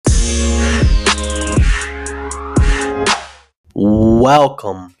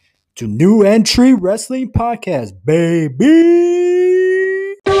Welcome to New Entry Wrestling Podcast, baby.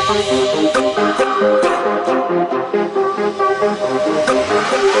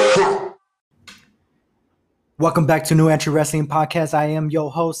 Welcome back to New Entry Wrestling Podcast. I am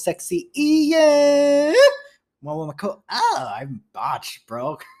your host, Sexy Ian. I'm botched,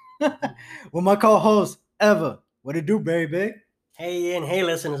 bro. With my co-host, Eva. What it do, baby? Hey Ian, hey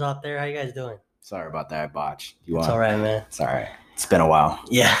listeners out there, how you guys doing? Sorry about that, I botched. It's all right, man. It's all right. It's been a while.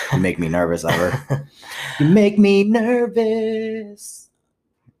 Yeah. You make me nervous, Ever. You make me nervous.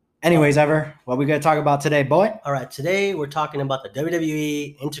 Anyways, Ever, what we going to talk about today, boy? All right, today we're talking about the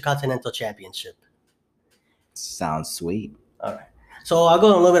WWE Intercontinental Championship. Sounds sweet. All right. So I'll go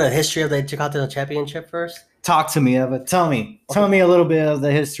into a little bit of history of the Intercontinental Championship first. Talk to me, Eva. Tell me a little bit of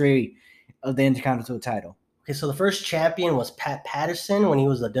the history of the Intercontinental title. Okay, so the first champion was Pat Patterson when he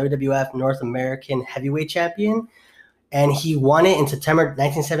was the WWF North American Heavyweight Champion, and he won it in September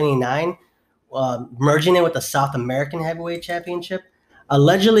 1979, merging it with the South American Heavyweight Championship.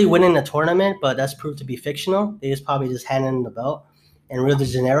 Allegedly winning the tournament, but that's proved to be fictional. They probably just handed him the belt in Rio de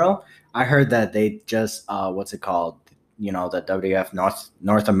Janeiro. I heard that they just what's it called? You know, the WWF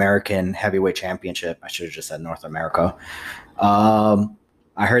North American Heavyweight Championship. I should have just said North America. I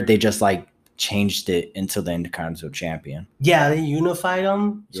heard they just changed it into the Intercontinental Champion. Yeah, they unified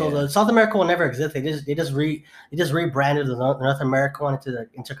them. So the South America will never exist. They just rebranded the North America one into the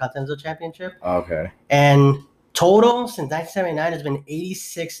Intercontinental Championship. Okay. And total since 1979 has been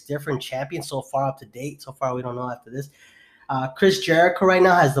 86 different champions so far up to date. So far, we don't know after this. Chris Jericho right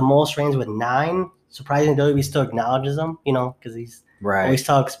now has the most reigns with 9. Surprisingly, WWE still acknowledges them, because he's always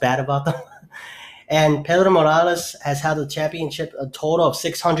talks bad about them. And Pedro Morales has held the championship a total of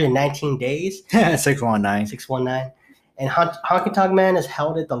 619 days. 619. 619. And Honky Tonk Man has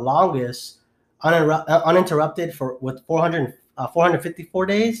held it the longest, uninterrupted with 454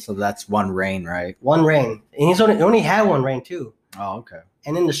 days. So that's one reign, right? One reign. And he only had one reign, too. Oh, okay.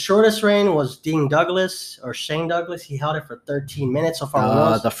 And then the shortest reign was Dean Douglas or Shane Douglas. He held it for 13 minutes so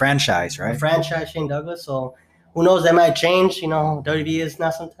far. The franchise, right? The franchise, Shane Douglas. So who knows? That might change. WWE is now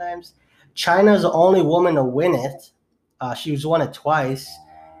sometimes. China is the only woman to win it. She's won it twice.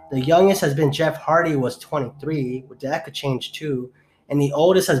 The youngest has been Jeff Hardy, was 23. That could change too. And the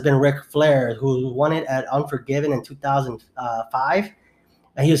oldest has been Ric Flair, who won it at Unforgiven in 2005.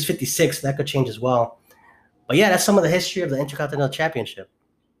 And he was 56. That could change as well. But yeah, that's some of the history of the Intercontinental Championship.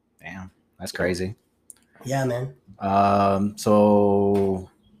 Damn, that's crazy. Yeah, man.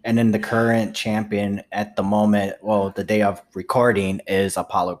 And then the current champion at the moment, the day of recording, is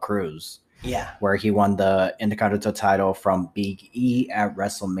Apollo Crews. Yeah. Where he won the Intercontinental title from Big E at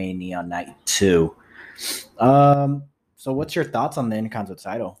WrestleMania Night 2. So what's your thoughts on the Intercontinental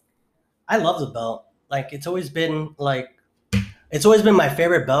title? I love the belt. It's always been my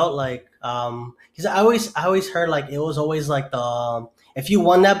favorite belt. Because I always heard it was always if you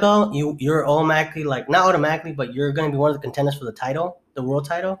won that belt, you're automatically not automatically, but you're going to be one of the contenders for the title, the world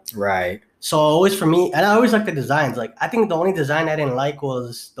title. Right. So always for me, and I always like the designs. I think the only design I didn't like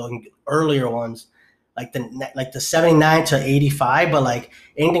was the earlier ones, the 79 to 85. But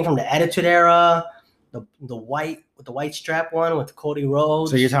anything from the Attitude Era, the white with the white strap one with Cody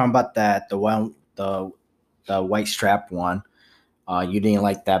Rhodes. So you're talking about the white strap one. You didn't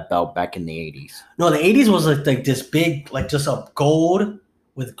like that belt back in the 80s. No, the 80s was this big, just a gold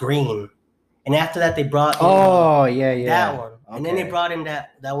with green. And after that, they brought in that one. Okay. And then they brought in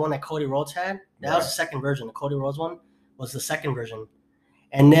that one that Cody Rhodes had. That was the second version. The Cody Rhodes one was the second version.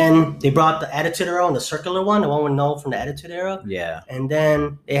 And then they brought the Attitude Era and the circular one, the one we know from the Attitude Era. Yeah. And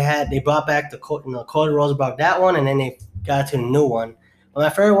then they brought back the Cody Rhodes brought that one, and then they got to the new one. But my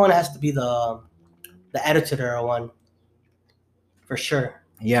favorite one has to be the Attitude Era one. For sure.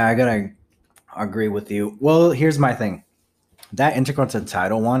 Yeah, I gotta agree with you. Well, here's my thing. That Intercontinental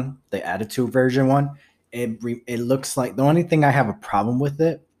title one, the Attitude version one, it looks like the only thing I have a problem with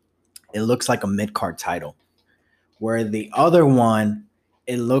it looks like a mid-card title. Where the other one,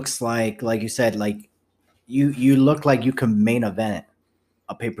 it looks like you said, you look like you can main event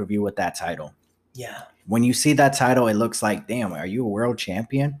a pay-per-view with that title. Yeah. When you see that title, it looks like, damn, are you a world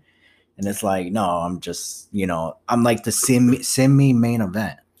champion? And it's no, I'm just, I'm the semi main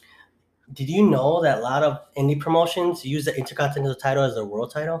event. Did you know that a lot of indie promotions use the Intercontinental title as their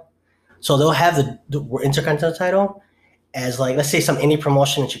world title? So they'll have the Intercontinental title as let's say some indie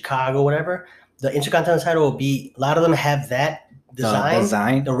promotion in Chicago, whatever. The Intercontinental title will be, a lot of them have that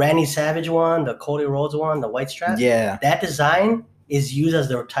design. The Randy Savage one, the Cody Rhodes one, the white strap. Yeah. That design is used as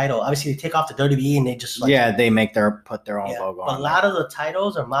their title. Obviously, they take off the WWE and they just they put their own logo on. But a lot of the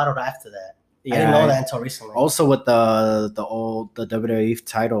titles are modeled after that. I didn't know that until recently. Also with the WWE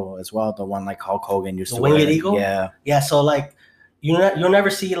title as well, the one like Hulk Hogan used The to Winged wear. Eagle? Yeah. So like you'll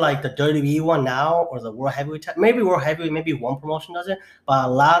never see like the WWE one now or the World Heavyweight title. Maybe World Heavyweight, maybe one promotion does it, but a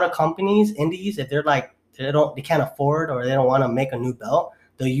lot of companies, indies, if they're like they can't afford or they don't want to make a new belt,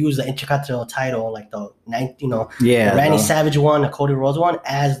 they'll use the Intercontinental title, like the the Randy Savage one, the Cody Rhodes one,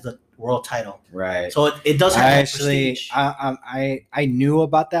 as the world title. Right. So it does have prestige. I knew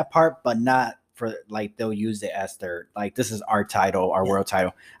about that part, but not for like they'll use it as their like this is our title, our world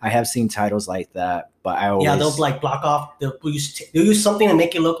title. I have seen titles like that, but I always they'll like block off. They'll use something to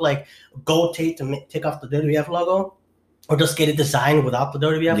make it look like gold tape to take off the WWF logo, or just get it designed without the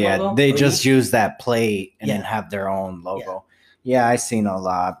WWF logo. Yeah, they just use that plate and then have their own logo. Yeah, I've seen a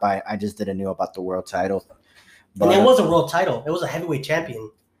lot, but I just didn't know about the world title. But, and it was a world title. It was a heavyweight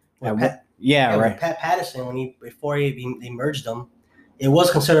champion. Right. With Pat Patterson before they merged them, it was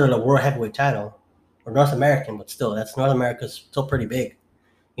considered a world heavyweight title, or North American, but still, that's North America's still pretty big,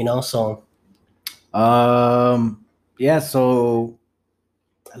 So, yeah. So,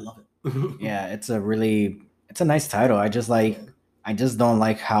 I love it. Yeah, it's a nice title. I just don't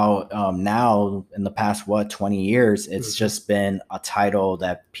like how now in the past 20 years it's just been a title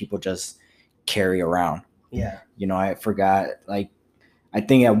that people just carry around. Yeah. I forgot I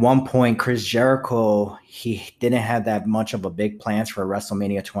think at one point Chris Jericho, he didn't have that much of a big plans for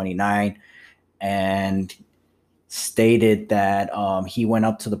WrestleMania 29 and stated that he went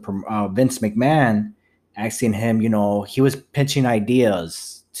up to the Vince McMahon asking him, he was pitching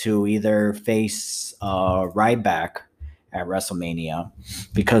ideas to either face Ryback at WrestleMania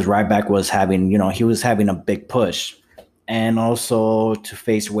because Ryback was having, he was having a big push, and also to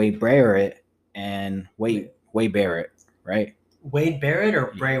face Wade Barrett and Wade Barrett, right? Wade Barrett or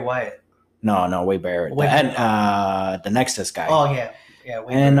Bray Wyatt? No, Wade Barrett. The Nexus guy. Oh yeah.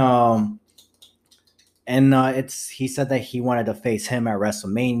 Wade Barrett. He said that he wanted to face him at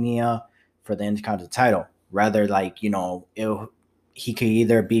WrestleMania for the Intercontinental title. Rather, he could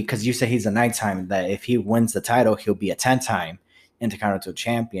either be, because you said he's a 9-time, that if he wins the title, he'll be a 10-time Intercontinental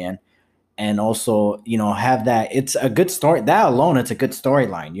champion, and also have that. It's a good story. That alone, it's a good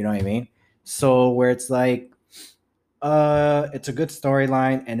storyline. You know what I mean? So where it's like. It's a good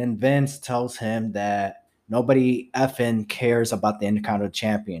storyline, and then Vince tells him that nobody effing cares about the Intercontinental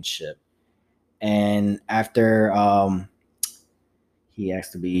Championship. And after he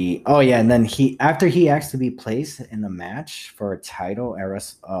asked to be and then after he asked to be placed in the match for a title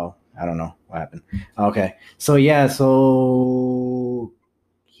I don't know what happened. Okay. So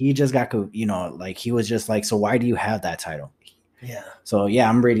he just got he was just like, so why do you have that title? Yeah. So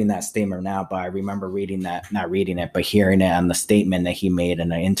I'm reading that statement now, but I remember reading that, not reading it, but hearing it on the statement that he made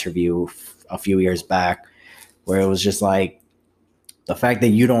in an interview a few years back, where it was just like, the fact that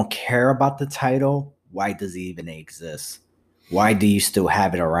you don't care about the title, why does it even exist? Why do you still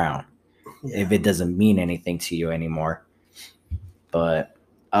have it around if it doesn't mean anything to you anymore? But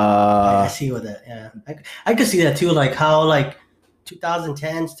I see what that. Yeah, I could see that too. Like how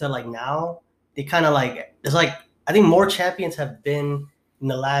 2010s to now, they kind of it's like. I think more champions have been in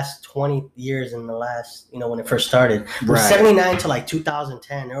the last 20 years in the last, when it first started. From 79 to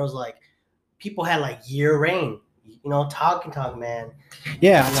 2010, there was people had year reign, Talk man.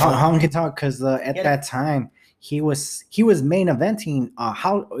 Yeah, Honky Tonk, because at that time he was main eventing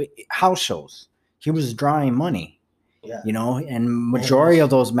house shows. He was drawing money. Yeah. And majority of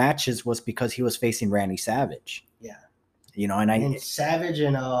those matches was because he was facing Randy Savage. Yeah. And Savage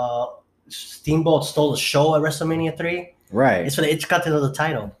and Steamboat stole the show at WrestleMania 3. Right. It's for the Intercontinental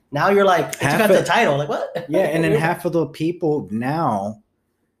title. Now you're it's got the title. What? Yeah, and then half of the people now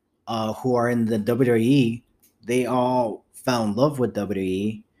who are in the WWE, they all fell in love with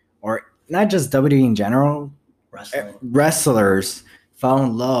WWE, or not just WWE in general. Wrestlers fell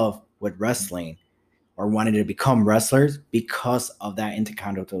in love with wrestling or wanted to become wrestlers because of that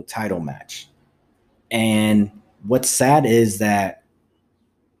Intercontinental title match. And what's sad is that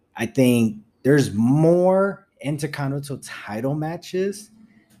I think there's more Intercontinental title matches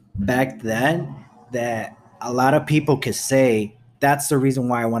back then that a lot of people could say, that's the reason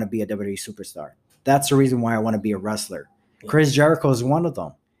why I want to be a WWE superstar. That's the reason why I want to be a wrestler. Yeah. Chris Jericho is one of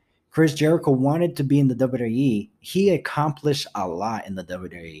them. Chris Jericho wanted to be in the WWE. He accomplished a lot in the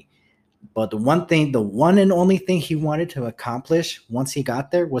WWE. But the one and only thing he wanted to accomplish once he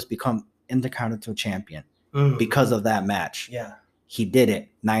got there was become Intercontinental champion because of that match. Yeah. He did it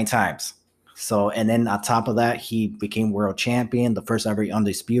 9 times. So, and then on top of that, he became world champion, the first ever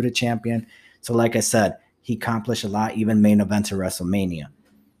undisputed champion. So, like I said, he accomplished a lot, even main event to WrestleMania.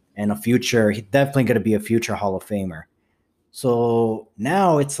 And he's definitely going to be a future Hall of Famer. So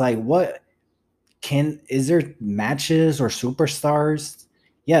now it's like, what Is there matches or superstars?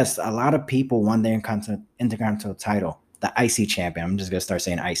 Yes, a lot of people won their Intercontinental title, the IC champion. I'm just gonna start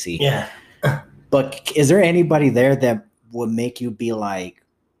saying IC. Yeah. But is there anybody there that would make you be like,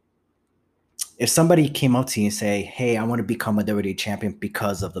 if somebody came up to you and say, "Hey, I want to become a WWE champion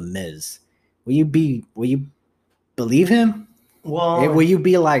because of the Miz," will you believe him? Well, Will you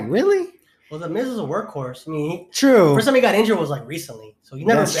be like, really? Well, the Miz is a workhorse. I mean, True. First time he got injured was like recently, so he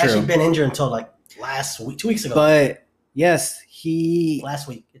never That's actually true. been injured until like last week, 2 weeks ago. But yes, last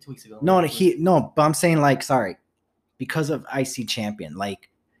week, 2 weeks ago. No. But I'm saying like, sorry, because of IC champion, like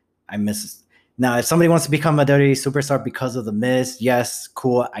I miss. Now, if somebody wants to become a WWE superstar because of the Miz, yes,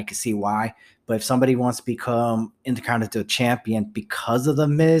 cool. I can see why. But if somebody wants to become Intercontinental champion because of the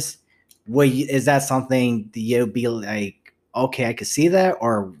Miz, is that something that you'll be like, okay, I could see that,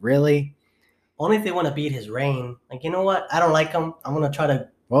 or really? Only if they want to beat his reign. Like, you know what? I don't like him. I'm gonna try to.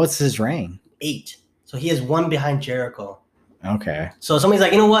 What's his reign? 8. So he has 1 behind Jericho. Okay. So somebody's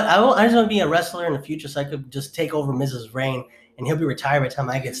like, you know what? I just want to be a wrestler in the future, so I could just take over Miz's reign, and he'll be retired by the time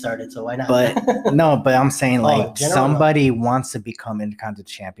I get started. So why not? But no, but I'm saying like somebody wants to become Intercontinental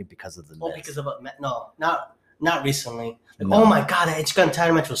champion because of the Miz. Because of not recently. Like, no. Oh my god, that Intercontinental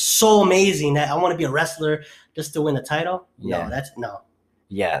title match was so amazing that I want to be a wrestler just to win the title. Yeah. No.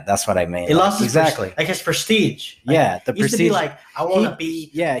 Yeah, that's what I mean. He lost exactly. Like his prestige. Like, yeah, the prestige. Used to be like, I want to be.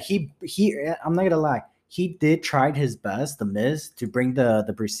 Yeah, he. I'm not gonna lie. He did try his best, the Miz, to bring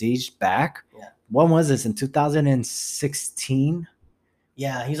the prestige back. Yeah. When was this? In 2016?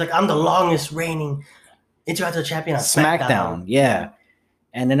 Yeah, he's like, I'm the longest reigning Intercontinental champion on SmackDown. Yeah.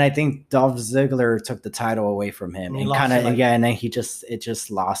 And then I think Dolph Ziggler took the title away from him, and and then it just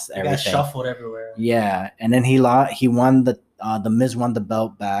lost everything. Got shuffled everywhere. Yeah, and then he won the Miz won the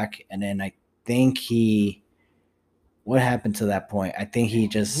belt back, and then I think what happened to that point? I think he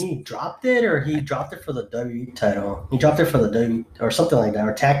dropped it, or he dropped it for the WWE title. He dropped it for the WWE or something like that,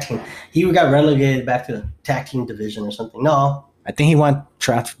 or tag team. He got relegated back to the tag team division or something. No, I think he went.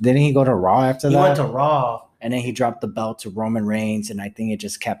 Didn't he go to Raw after that? He went to Raw. And then he dropped the belt to Roman Reigns, and I think it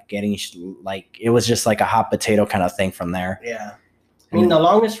just kept getting like it was just like a hot potato kind of thing from there. Yeah, I mean the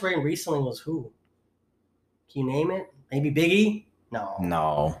longest reign recently was who? Can you name it? Maybe Big E?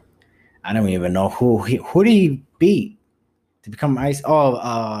 No, I don't even know who did he beat to become Ice.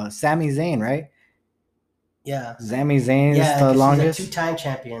 Oh, Sami Zayn, right? Yeah, Sami Zayn is the longest. He's a 2-time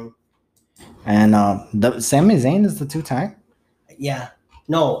champion. And Sami Zayn is the 2-time. Yeah.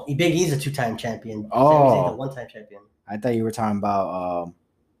 No, Big E's a 2-time champion. Oh, Sami Zayn's a 1-time champion. I thought you were talking about.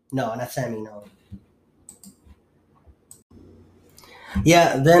 No, not Sami. No.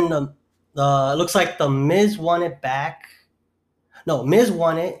 Yeah, then it looks like the Miz won it back. No, Miz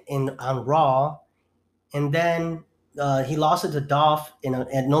won it on Raw, and then he lost it to Dolph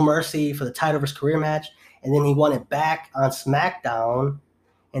at No Mercy for the title of his career match, and then he won it back on SmackDown,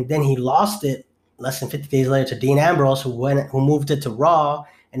 and then he lost it less than 50 days later to Dean Ambrose, who moved it to Raw,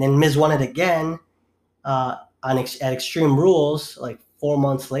 and then Miz won it again at Extreme Rules, like 4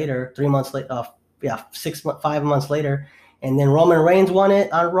 months later, 3 months later, 5 months later, and then Roman Reigns won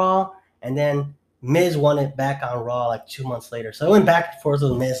it on Raw, and then Miz won it back on Raw like 2 months later. So it went back and forth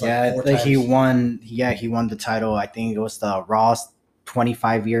with Miz. Yeah, like 4 times. He won. Yeah, he won the title. I think it was the Raw's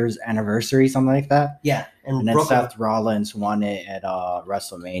 25 years anniversary, something like that. Yeah, and then Seth Rollins won it at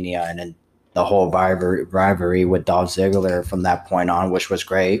WrestleMania, and then the whole rivalry with Dolph Ziggler from that point on, which was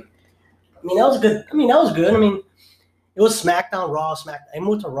great. I mean, that was good. I mean, it was SmackDown, Raw, SmackDown. They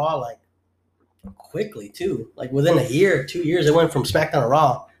moved to Raw like quickly too. Like within a year, 2 years, it went from SmackDown to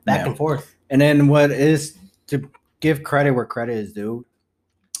Raw back and forth. And then what is to give credit where credit is due,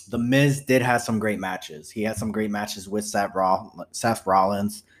 The Miz did have some great matches. He had some great matches with Seth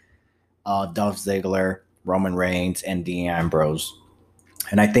Rollins, Dolph Ziggler, Roman Reigns, and Dean Ambrose.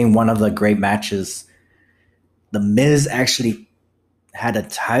 And I think one of the great matches, The Miz actually had a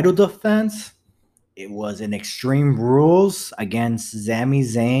title defense. It was in Extreme Rules against Sami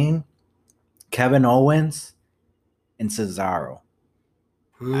Zayn, Kevin Owens, and Cesaro.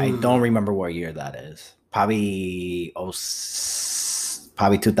 I don't remember what year that is. Probably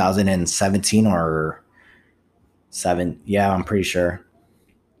 2017 or 7. Yeah, I'm pretty sure.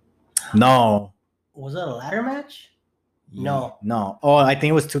 No. Was that a ladder match? No. Oh, I think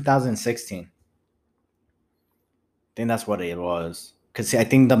it was 2016. I think that's what it was. Because I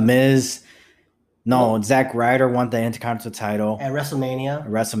think The Miz... No, Zack Ryder won the Intercontinental title. At WrestleMania.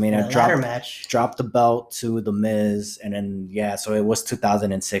 Dropped the belt to The Miz. And then, so it was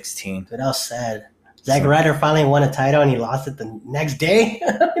 2016. Dude, that was sad. Zack Ryder finally won a title and he lost it the next day.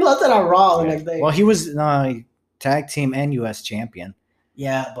 He lost it on Raw the next day. Well, he was tag team and U.S. champion.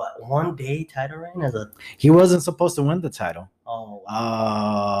 Yeah, but 1 day title reign as a He wasn't supposed to win the title.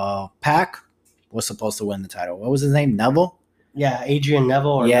 Pac. Pac was supposed to win the title. What was his name? Neville? Yeah, Adrian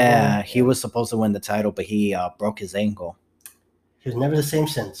Neville. Or Yeah, Neville. he was supposed to win the title, but he broke his ankle. He was never the same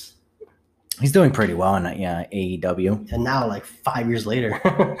since. He's doing pretty well in AEW. And now, like 5 years later.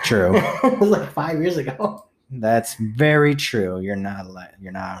 True. It was like 5 years ago. That's very true. You're not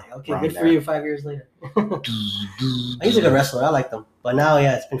Okay, wrong good there. for you. 5 years later. He's a good wrestler. I like him. But now,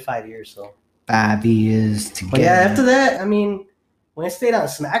 yeah, it's been 5 years. So 5 years together. But yeah, after that, I mean, when it stayed on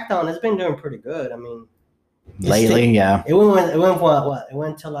SmackDown, it's been doing pretty good. I mean, lately, yeah. It went what? It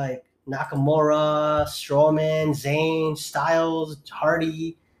went to like Nakamura, Strowman, Zayn, Styles,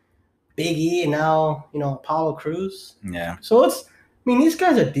 Hardy, Big E, and now, Apollo Crews. Yeah. So these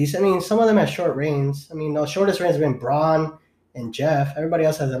guys are decent. I mean, some of them have short reigns. I mean, the shortest reigns have been Braun and Jeff. Everybody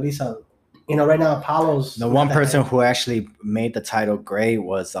else has at least right now Apollo's. The one person who actually made the title great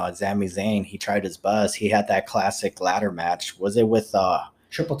was Sami Zayn. He tried his best. He had that classic ladder match. Was it with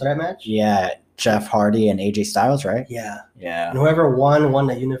triple threat match? Yeah, Jeff Hardy and AJ Styles, right? Yeah. Yeah. And whoever won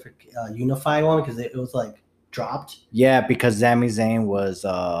the unified one because it was like dropped. Yeah, because Sami Zayn was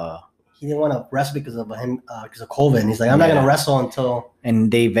he didn't want to wrestle because of him because of COVID. And he's like, I'm not gonna wrestle until. And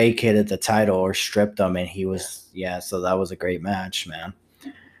they vacated the title or stripped him, and he was So that was a great match, man.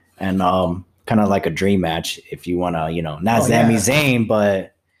 And kind of like a dream match if you want to, not Sami Zayn,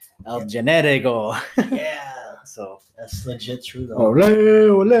 but El Genetico. Yeah. So that's legit true though. Ole,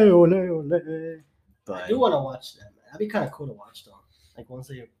 ole, ole, ole. But I do want to watch that, man. That'd be kind of cool to watch though. Like once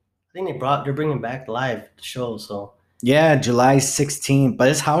they're bringing back live the show, so. Yeah, July 16th, but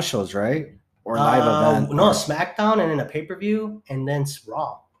it's house shows, right? Or live event? No, SmackDown and then a pay-per-view and then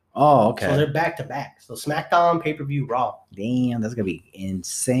Raw. Oh, okay. So they're back to back. So SmackDown, pay-per-view, Raw. Damn, that's gonna be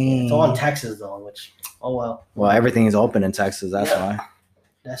insane. It's all in Texas though, which well. Well, everything is open in Texas. That's why.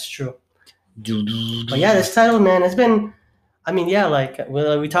 That's true. But yeah, this title, man, it's been. I mean, yeah, like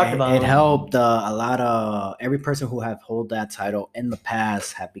we talked about. It helped a lot of every person who have hold that title in the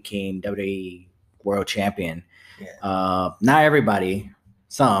past have became WWE World Champion. Yeah. Not everybody.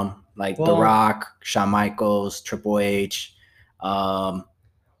 Some like The Rock, Shawn Michaels, Triple H. Well,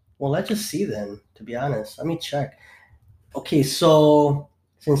 let's just see then. To be honest, let me check. Okay, so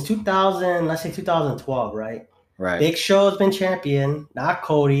since 2000, let's say 2012, right? Right. Big Show has been champion, not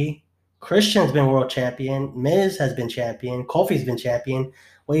Cody. Christian's been world champion. Miz has been champion. Kofi's been champion.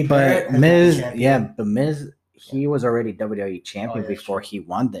 Wade Barrett has Miz, been champion. yeah, but Miz, he was already WWE champion before he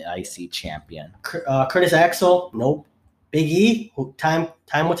won the IC champion. Curtis Axel, nope. Big E, time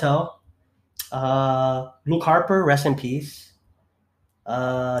will tell. Luke Harper, rest in peace.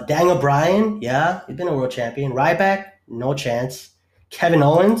 Daniel Bryan, yeah, he's been a world champion. Ryback, no chance. Kevin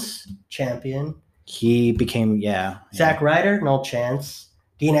Owens, champion. He became, Zack Ryder, no chance.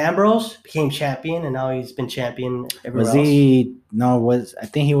 Dean Ambrose became champion, and now he's been champion everywhere else. I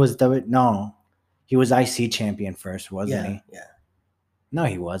think he was he was IC champion first, wasn't he? Yeah. No,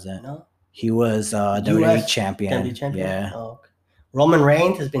 he wasn't. No. He was WWE champion. Yeah. Oh, okay. Roman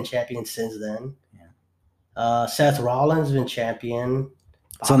Reigns has been champion since then. Yeah. Seth Rollins has been champion.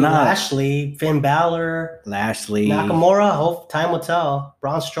 So now Lashley, Finn Balor, Nakamura. Hope time will tell.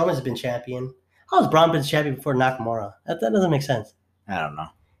 Braun Strowman has been champion. How has Braun been champion before Nakamura? That doesn't make sense. I don't know.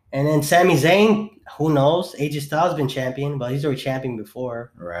 And then Sami Zayn, who knows? AJ Styles has been champion, but he's already champion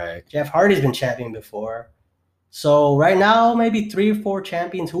before. Right. Jeff Hardy's been champion before. So right now, maybe 3 or 4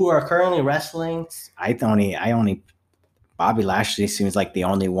 champions who are currently wrestling. Bobby Lashley seems like the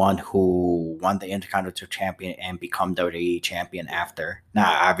only one who won the Intercontinental Champion and become WWE champion after.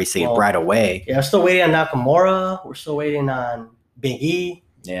 Now, obviously, right away. Yeah, we're still waiting on Nakamura. We're still waiting on Big E.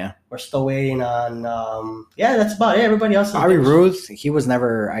 Yeah. We're still waiting on, that's about it. Everybody else is Bobby Roode, he was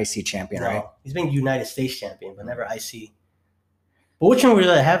never IC champion, right? He's been United States champion, but never IC. But which one would you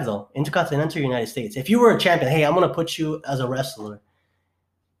rather have, though? Intercontinental or United States? If you were a champion, hey, I'm going to put you as a wrestler.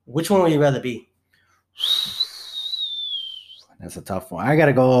 Which one would you rather be? That's a tough one. I got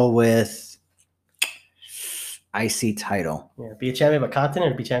to go with IC title. Yeah, be a champion of a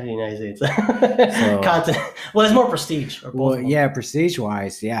continent or be champion of the United States? Continent. Well, it's more prestige.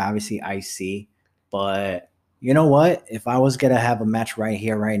 Prestige-wise, obviously IC. But you know what? If I was going to have a match right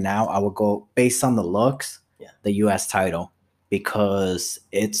here, right now, I would go based on the looks, the U.S. title. Because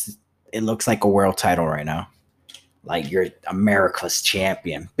it looks like a world title right now. Like you're America's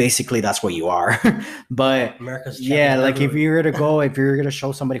champion. Basically, that's what you are. But America's champion. Like if you're gonna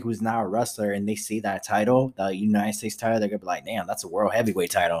show somebody who's now a wrestler and they see that title, the United States title, they're gonna be like, damn, that's a world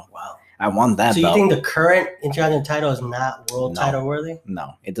heavyweight title. Wow. I won that. So you think the current Intercontinental title is not world title worthy?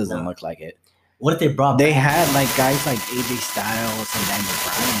 No, it doesn't look like it. What if they brought They back? had like guys like AJ Styles and Daniel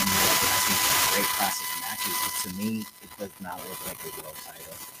Bryan having some great classic matches, but to me, it does not look like a world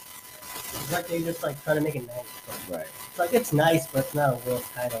title. It's like they just like trying to make it nice. But Right. it's like it's nice, but it's not a world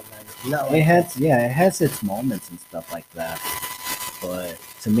title. Nice. Not It like has, yeah, it has its moments and stuff like that. But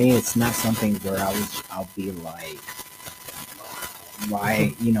to me, it's not something where I'll be like,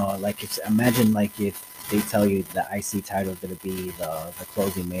 why, like if imagine like if they tell you the IC title is gonna be the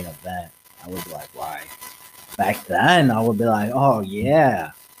closing main event, I would be like, why? Back then, I would be like, oh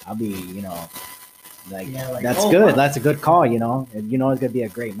yeah, I'll be, like, Yeah, like, that's oh, good. wow. That's a good call, and it's gonna be a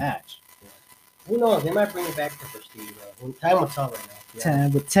great match. who knows? They might bring it back to Prestige. Time will tell right now. Yeah.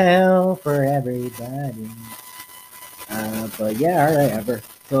 Time will tell for everybody. But yeah, all right, Ever.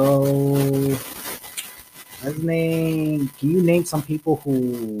 So can you name some people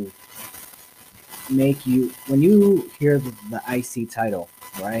who make you, when you hear the IC title,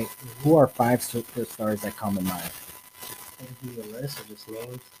 right? Who are 5 superstars that come in mind? Give you a list or just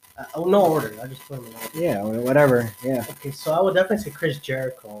names. No order. I just put them in order. Yeah, whatever. Yeah. Okay, so I would definitely say Chris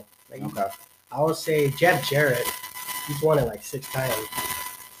Jericho. Like, Okay. I would say Jeff Jarrett. He's won it like 6 times.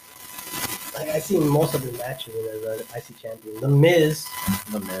 Like, I've seen most of his matches as an IC champion. The Miz.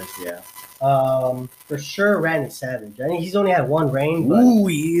 The Miz, yeah. For sure, Randy Savage. I think he's only had one reign, but Ooh,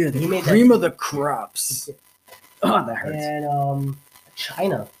 yeah, he the made cream that- of the crops. Oh, that hurts. and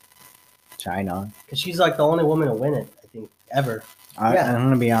China, China. because she's like the only woman to win it, I think, ever. Yeah. I'm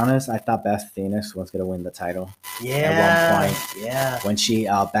gonna be honest. I thought Beth Phoenix was gonna win the title Yeah. one point. Yeah. when she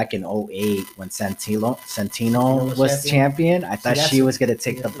back in 2008 when Santino was was champion. I thought that's- she was gonna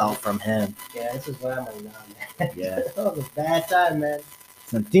take the that's- belt from him. Yeah, this is what I'm like, nah, man. Yeah. That was a bad time, man.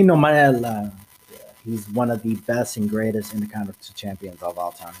 Santino Marella. Yeah. He's one of the best and greatest Intercontinental champions of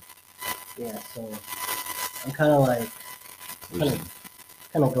all time. Yeah, so I'm kind of like,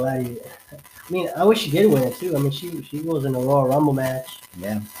 kind of glad he. I mean, I wish she did win it too. I mean, she was in a Royal Rumble match.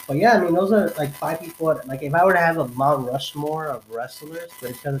 Yeah. But yeah, I mean, those are like 5 people. Like, if I were to have a Mount Rushmore of wrestlers, for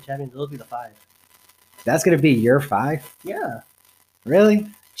Intercontinental champions, those would be the 5. That's gonna be your 5? Yeah, Really?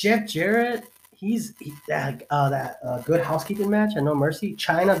 Jeff Jarrett. That Good Housekeeping match at No Mercy.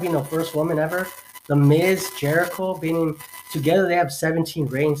 China being the first woman ever. The Miz, Jericho being together. They have 17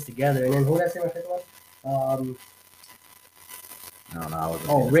 reigns together. And then who did I say my fifth one? I don't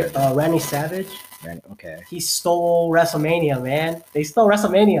know. Randy Savage. Okay. He stole WrestleMania, man. They stole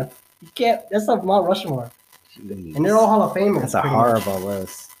WrestleMania. You can't. That's like Mount Rushmore, Jeez. and they're all Hall of Famers. That's a pretty much. horrible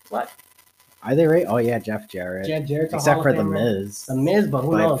list. What? Are they right? Oh yeah, Jeff Jarrett. Jeff Jarrett's a Except Hall for of the Famer. Miz. The Miz, but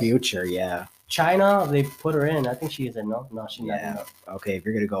who By knows? future, yeah. China, they put her in. I think she is in. No, she's not. Yeah. Okay, if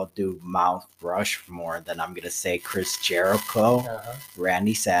you're gonna go do Mount Rushmore, then I'm gonna say Chris Jericho, Uh-huh.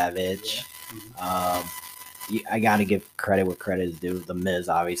 Randy Savage. Mhm. I gotta give credit where credit is due. The Miz,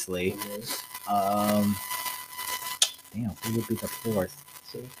 obviously. The Miz. Damn, who would be the 4th?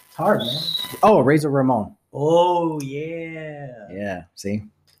 See, it's hard, man. Oh, Razor Ramon. Oh yeah. Yeah. See,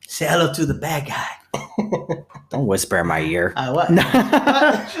 Say hello to the bad guy. don't whisper in my ear. What?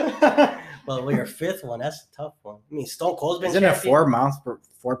 Well, your 5th one. That's a tough one. I mean, Stone Cold's been Isn't it champion.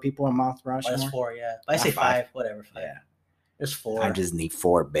 4 people in Mount Rushmore? That's 4, yeah. But I say Not 5. 5, whatever. 5. Yeah. There's 4. I just need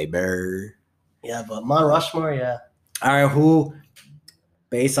 4, baby. Yeah, but Mount Rushmore, yeah. All right, who,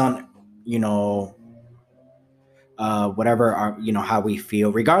 based on whatever how we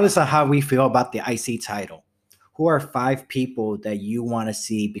feel, regardless of how we feel about the IC title, who are 5 people that you want to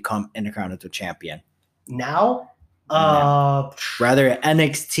see become Intercontinental Champion? Now, Rather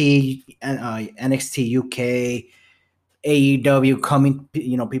NXT, NXT UK, AEW coming,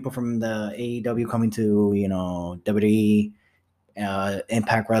 people from the AEW coming to WWE,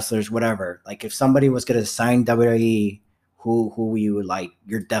 Impact Wrestlers, whatever. Like if somebody was gonna sign WWE, who you would like?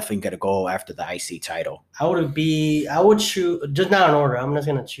 You're definitely gonna go after the IC title. I would choose, just not in order. I'm just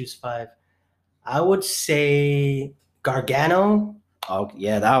gonna choose 5. I would say Gargano. Oh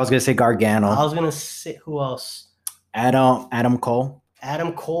yeah, I was gonna say Gargano. I was gonna say who else? Adam Cole.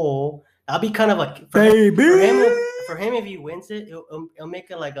 Adam Cole. That'll be kind of like Baby. For him, if he wins it, it'll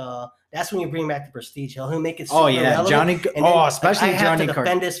make it like a. That's when you bring back the Prestige. He'll make it. Oh super yeah, relevant. Johnny. And then, Especially I have Johnny. to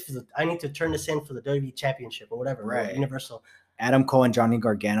defend this. I need to turn this in for the WWE Championship or whatever. Right. Universal. Adam Cole and Johnny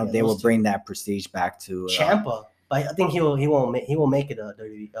Gargano. Yeah, they those will two. bring that prestige back to Ciampa. But I think he won't make it a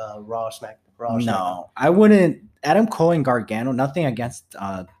WWE Raw Smack. Raw No, I wouldn't. Adam Cole and Gargano. Nothing against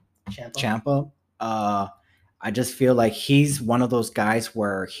Ciampa. Ciampa. I just feel like he's one of those guys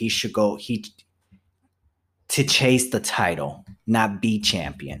where he should go. To chase the title, not be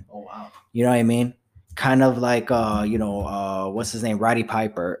champion. Oh wow. You know what I mean? Kind of like what's his name? Roddy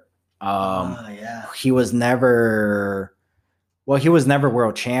Piper. Yeah. He was never. Well, he was never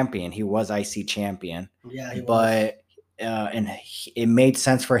world champion. He was IC champion. Yeah, he was. But it made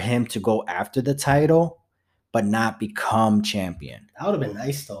sense for him to go after the title, but not become champion. That would have been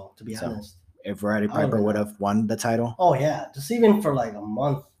nice, though, to be honest. If Roddy Piper would have won the title. Oh, yeah. Just even for like a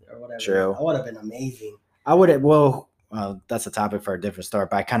month or whatever. True. That would have been amazing. I would have, well, that's a topic for a different story,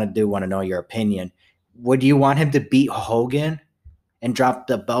 but I kind of do want to know your opinion. Would you want him to beat Hogan and drop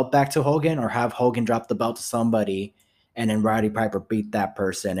the belt back to Hogan, or have Hogan drop the belt to somebody and then Roddy Piper beat that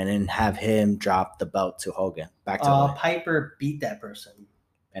person and then have him drop the belt to Hogan? Back to Hogan. Piper beat that person.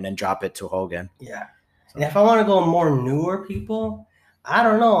 And then drop it to Hogan. Yeah. So. And if I want to go more newer people, I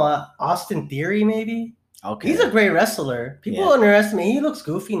don't know. Austin Theory, maybe. Okay. He's a great wrestler. People underestimate. He looks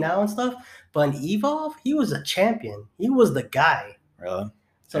goofy now and stuff, but in Evolve, he was a champion. He was the guy. Really?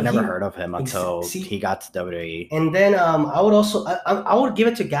 So I never heard of him until he got to WWE. And then I would also I would give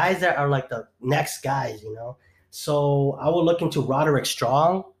it to guys that are like the next guys, you know. So I would look into Roderick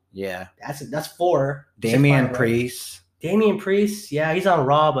Strong. Yeah, that's 4. Damian Priest. Damian Priest, yeah, he's on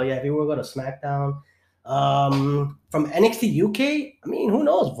Raw, but yeah, if he were to go to SmackDown, from NXT UK, I mean, who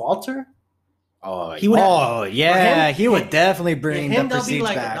knows, Walter. Oh, he would. He would definitely bring the prestige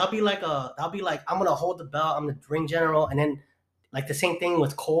back. That'll be like I'm gonna hold the belt. I'm the ring general, and then like the same thing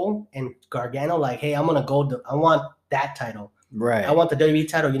with Cole and Gargano. Like, hey, I want that title. Right. I want the WWE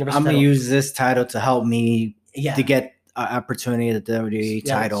title, Universal. I'm gonna use this title to help me to get an opportunity at the WWE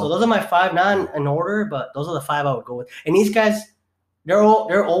title. So those are my 5, not in order, but those are the 5 I would go with. And these guys, they're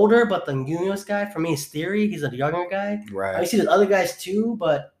older, but the newest guy for me is Theory. He's a younger guy. Right. I see there's other guys too,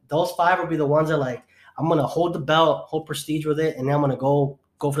 but those 5 will be the ones that like I'm gonna hold the belt, hold prestige with it, and then I'm gonna go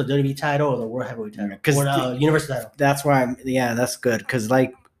for the WWE title or the World Heavyweight title or the Universal title. That's why, that's good, because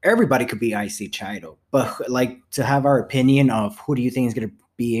like everybody could be IC title, but like to have our opinion of who do you think is gonna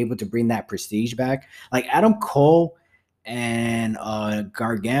be able to bring that prestige back, like Adam Cole and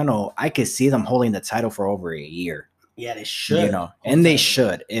Gargano, I could see them holding the title for over a year. Yeah, they should. You know, and they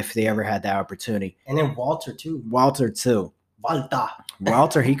should if they ever had that opportunity. And then Walter too. Walter,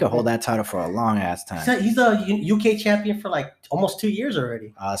 he could hold that title for a long ass time. He's a UK champion for like almost 2 years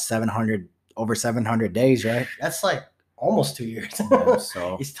already. Over 700 days, right? That's like almost 2 years.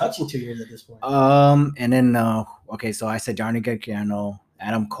 So he's touching 2 years at this point. And then okay, so I said Johnny Gargano,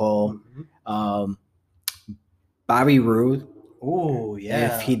 Adam Cole, Bobby Roode. Oh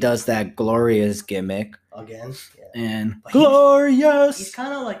yeah. If he does that glorious gimmick again, and glorious, he's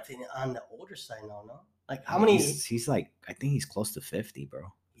kind of like on the older side now, no? Like how many? He's like, I think he's close to 50, bro.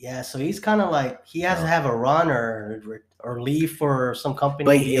 Yeah, so he's kind of like he has to have a run or leave for some company.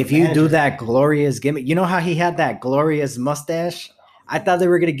 But if you do that glorious gimmick, you know how he had that glorious mustache? I thought they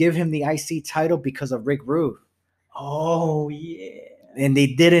were gonna give him the IC title because of Rick Rude. Oh yeah. And they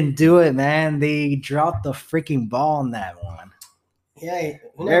didn't do it, man. They dropped the freaking ball on that one. Yeah,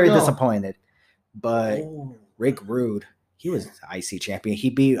 very disappointed. But Rick Rude, he was IC champion. He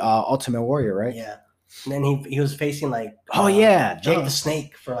beat Ultimate Warrior, right? Yeah. And then he was facing like Jake the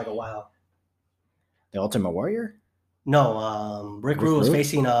Snake for like a while. The Ultimate Warrior? No, Rick Rude was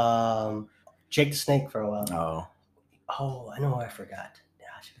facing Jake the Snake for a while. Oh, I know. I forgot. Yeah,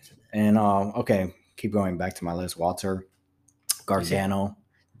 I should have said that. And okay, keep going back to my list. Walter, Gargano,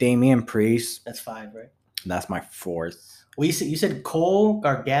 Damian Priest. That's 5, right? That's my 4th. Well, you said Cole,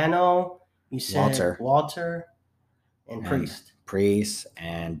 Gargano. You said Walter, and Priest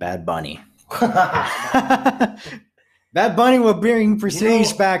and Bad Bunny. Bad Bunny will bring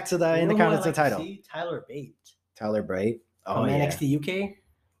prestige back to the Intercontinental title. Tyler Bate. Tyler Bate. From NXT UK.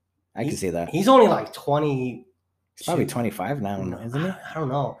 I can see that. He's only like 20. He's probably 25 now, isn't he? I don't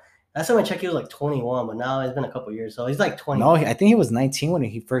know. Last time I checked, he was like 21, but now it's been a couple years, so he's like 20. No, I think he was 19 when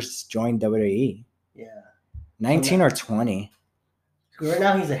he first joined WWE. Yeah. 19 or 20. Right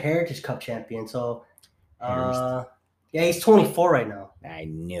now, he's a Heritage Cup champion, so he's 24 right now. I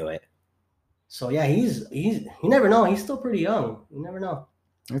knew it. So yeah, he's you never know. He's still pretty young. You never know.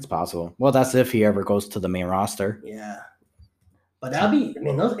 It's possible. Well, that's if he ever goes to the main roster. Yeah, but that'd be. I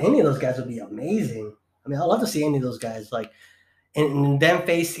mean, any of those guys would be amazing. I mean, I'd love to see any of those guys like, and them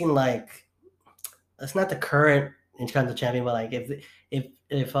facing like, that's not the current Intercontinental champion, but like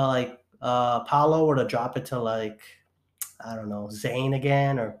if Paulo were to drop it to like, I don't know, Zayn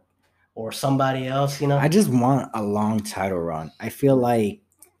again or somebody else, you know. I just want a long title run. I feel like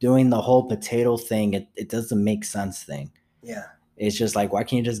doing the whole potato thing, it doesn't make sense thing. Yeah. It's just like, why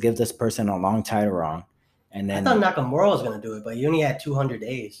can't you just give this person a long title run? And then I thought Nakamura was going to do it, but he only had 201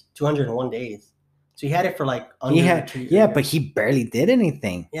 days. So he had it for like under 2 years. Yeah, but he barely did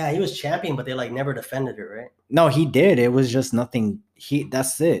anything. Yeah, he was champion, but they like never defended it, right? No, he did. It was just nothing.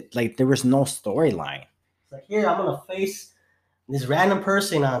 That's it. Like there was no storyline. It's like, here, I'm going to face This random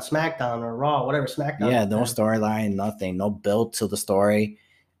person on SmackDown or Raw, whatever SmackDown. Yeah, no storyline, nothing, no build to the story.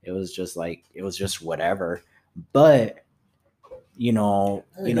 It was just whatever. But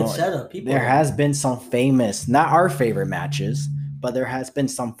Good setup. People. there has been some famous, not our favorite matches, but there has been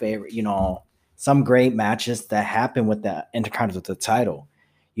some favorite, some great matches that happen with the Intercontinental title.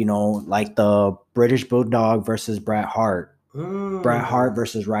 Like the British Bulldog versus Bret Hart, Bret Hart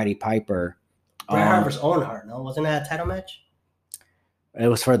versus Roddy Piper. Bret Hart versus Owen Hart. No, wasn't that a title match? It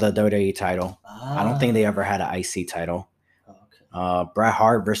was for the WWE title. I don't think they ever had an IC title. Okay. Bret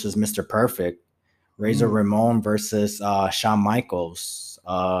Hart versus Mr. Perfect. Razor Ramon versus Shawn Michaels.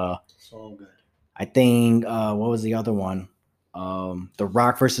 So good. I think what was the other one? The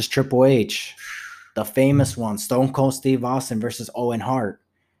Rock versus Triple H. The famous one, Stone Cold Steve Austin versus Owen Hart.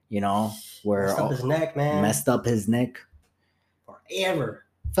 Where messed up his neck, man. Messed up his neck. Forever.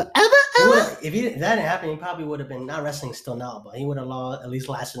 If that didn't happen, he probably would have been not wrestling still now, but he would have at least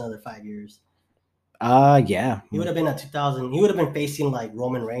lasted another 5 years. Yeah. He would have been at 2000. He would have been facing like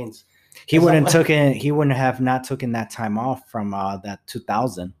Roman Reigns. He wouldn't have not taken that time off from that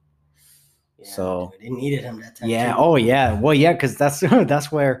 2000. Yeah, so dude, they needed him that time. Yeah. Too. Oh yeah. Well, yeah, because that's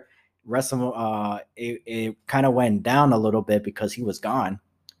where it kind of went down a little bit because he was gone.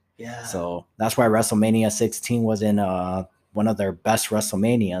 Yeah. So that's why WrestleMania 16 was in one of their best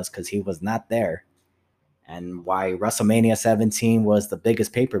WrestleManias because he was not there. And why WrestleMania 17 was the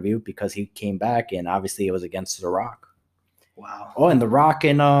biggest pay-per-view because he came back and obviously it was against The Rock. Wow. Oh, and The Rock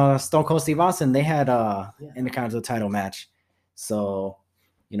and Stone Cold Steve Austin, they had Intercontinental title match. So,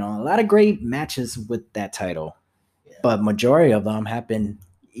 a lot of great matches with that title. Yeah. But majority of them happened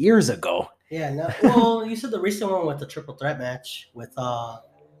years ago. Yeah, no. Well, you said the recent one with the triple threat match with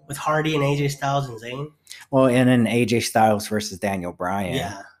Hardy and AJ Styles and Zayn. Well, and then AJ Styles versus Daniel Bryan.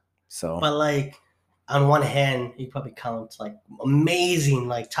 Yeah. So, but like on one hand, you probably count like amazing,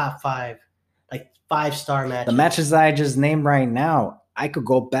 like top 5, like 5-star matches. The matches that I just named right now, I could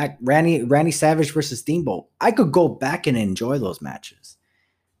go back. Randy Savage versus Steamboat. I could go back and enjoy those matches.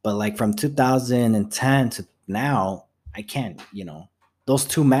 But like from 2010 to now, I can't. Those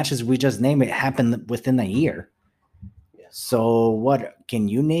 2 matches we just named, it happened within a year. So what, can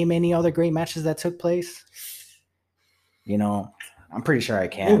you name any other great matches that took place? I'm pretty sure I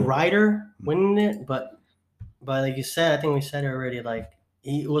can. Ryder winning it, but like you said, I think we said it already, like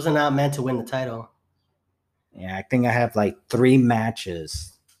he wasn't not meant to win the title. Yeah, I think I have like 3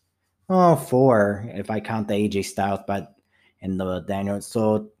 matches. Oh, 4 if I count the AJ Styles and the Daniel.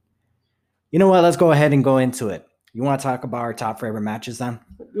 So you know what? Let's go ahead and go into it. You want to talk about our top favorite matches then?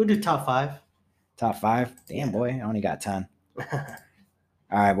 We'll do top 5. Top 5? Damn, boy, I only got 10. All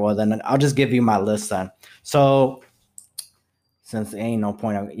right, well, then I'll just give you my list then. So, since there ain't no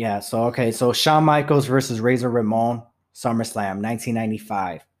point. So Shawn Michaels versus Razor Ramon, SummerSlam,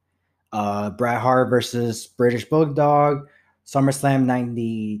 1995. Bret Hart versus British Bulldog, SummerSlam,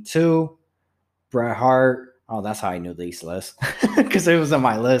 92. Bret Hart. Oh, that's how I knew these lists because it was on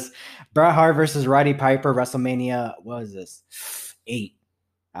my list. Bret Hart versus Roddy Piper, WrestleMania. What was this? 8.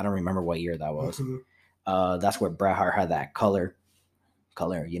 I don't remember what year that was. Mm-hmm. That's where Bret Hart had that color,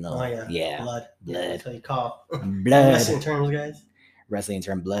 Oh yeah. Blood. That's what you call blood. Wrestling terms, guys. Wrestling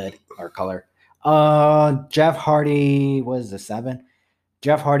term, blood or color. Jeff Hardy was the 7.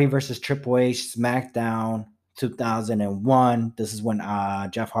 Jeff Hardy versus Triple H, SmackDown, 2001. This is when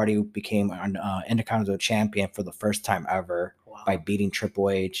Jeff Hardy became an Intercontinental Champion for the first time ever by beating Triple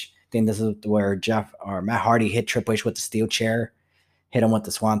H. I think this is where Matt Hardy hit Triple H with the steel chair. Hit him with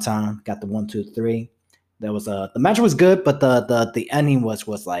the swanton, got the 1, 2, 3. That was the match was good, but the ending was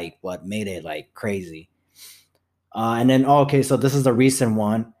like what made it like crazy. And then so this is a recent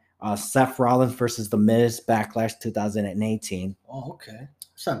one. Seth Rollins versus The Miz, Backlash 2018. Oh, okay,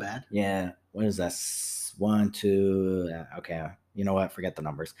 it's not bad. Yeah, what is that? 1, 2. Okay, you know what? Forget the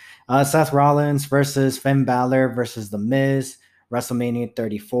numbers. Seth Rollins versus Finn Balor versus The Miz, WrestleMania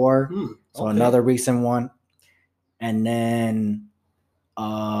 34. So another recent one, and then.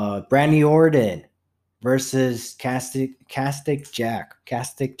 Brandy Orton versus Cactus Jack.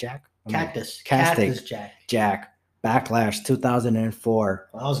 Backlash 2004.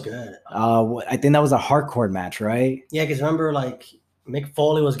 That was good. I think that was a hardcore match, right? Yeah, because remember, like Mick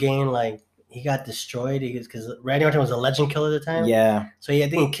Foley was getting like he got destroyed because Randy Orton was a legend killer at the time. Yeah. So I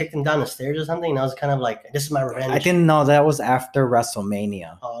think he kicked him down the stairs or something. And I was kind of like, this is my revenge. I didn't know that was after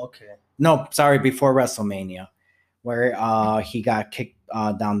WrestleMania. Oh, okay. No, sorry, before WrestleMania, where he got kicked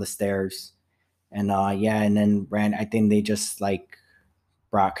down the stairs, and and then I think they just like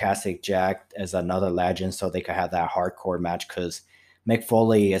brought Cactus Jack as another legend so they could have that hardcore match because Mick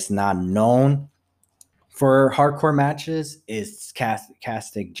Foley is not known for hardcore matches is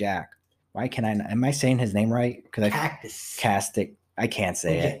Castic Jack. Why can I? Am I saying his name right? Because Cactus. Castic. I can't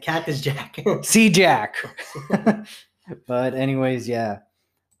say it. Cactus Jack. C Jack. But anyways, yeah.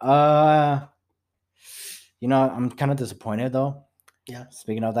 I'm kind of disappointed though. Yeah.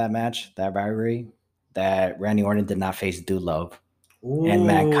 Speaking of that match, that rivalry, that Randy Orton did not face Dude Love and Ooh.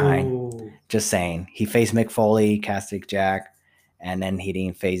 Mankind. Just saying, he faced Mick Foley, Castic Jack, and then he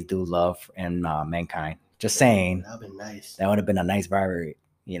didn't face Dude Love and Mankind. Just saying, That would have been nice. that would have been a nice rivalry,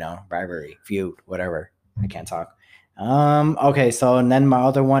 feud, whatever. I can't talk. Okay, so and then my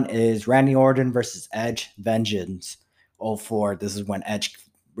other one is Randy Orton versus Edge Vengeance 04. This is when Edge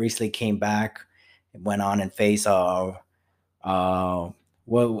recently came back, went on and faced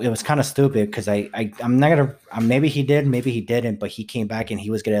well, it was kind of stupid because I'm not gonna maybe he did, maybe he didn't, but he came back and he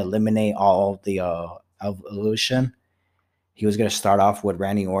was gonna eliminate all the Evolution. He was gonna start off with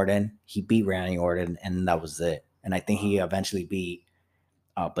Randy Orton. He beat Randy Orton, and that was it. And I think he eventually beat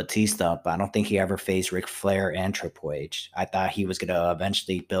Batista, but I don't think he ever faced Ric Flair and Triple H. I thought he was gonna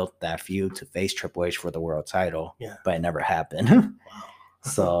eventually build that feud to face Triple H for the world title, but it never happened. Wow.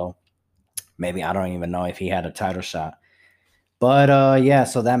 So maybe I don't even know if he had a title shot. But yeah,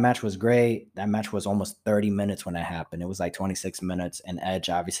 so that match was great. That match was almost 30 minutes when it happened. It was like 26 minutes, and Edge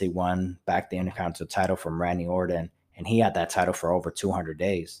obviously won back the Intercontinental title from Randy Orton, and he had that title for over 200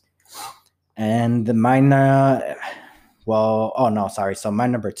 days. And mine, So my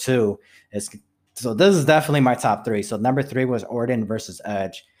number 2 is, so this is definitely my top 3. So number 3 was Orton versus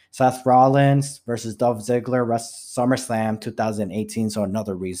Edge. Seth Rollins versus Dolph Ziggler, SummerSlam 2018. So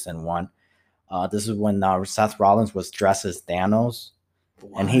another recent one. This is when Seth Rollins was dressed as Thanos.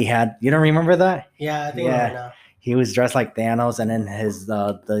 What? And he had, you don't remember that? Yeah, I think I know. He was dressed like Thanos, and then his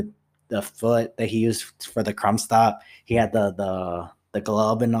the foot that he used for the crumb stop, he had the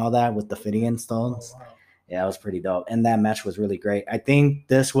glove and all that with the Fidian stones. Oh, wow. Yeah, it was pretty dope. And that match was really great. I think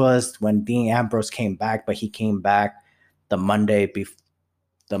this was when Dean Ambrose came back, but he came back the Monday before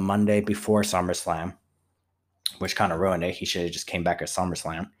SummerSlam, which kind of ruined it. He should have just came back at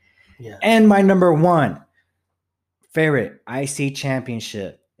SummerSlam. Yeah. And my number 1 favorite IC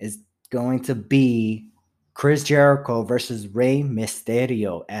championship is going to be Chris Jericho versus Rey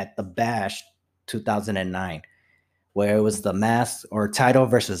Mysterio at the Bash 2009, where it was the mask or title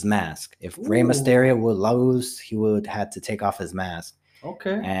versus mask. If Rey Mysterio would lose, he would have to take off his mask.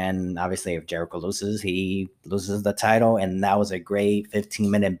 Okay. And obviously, if Jericho loses, he loses the title, and that was a great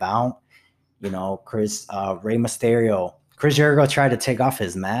 15-minute bout. Chris Jericho tried to take off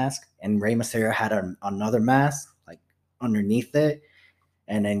his mask, and Rey Mysterio had another mask like underneath it,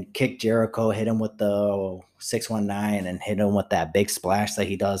 and then kicked Jericho, hit him with the 619, and hit him with that big splash that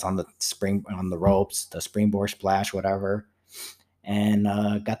he does on the ropes, the springboard splash, whatever, and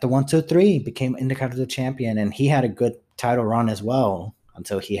got the 1, 2, 3, became Intercontinental Champion, and he had a good title run as well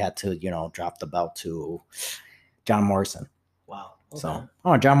until he had to drop the belt to John Morrison. Wow. Okay. So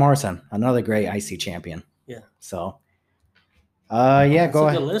John Morrison, another great IC champion. Yeah. So. Go ahead. That's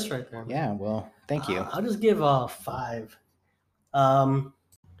a good list right there. Yeah, well, thank you. I'll just give 5.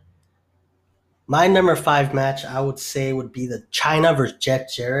 My number 5 match, I would say, would be the China versus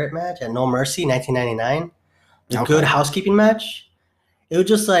Jeff Jarrett match at No Mercy, 1999. The Good Housekeeping match. It was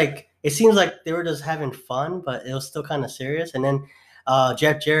just like, it seems like they were just having fun, but it was still kind of serious. And then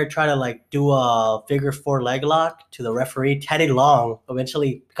Jeff Jarrett tried to do a figure 4 leg lock to the referee, Teddy Long,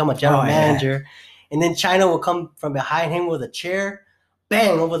 eventually become a general manager. And then China will come from behind him with a chair,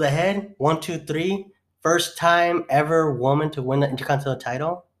 bang, over the head. 1, 2, 3. First time ever woman to win the Intercontinental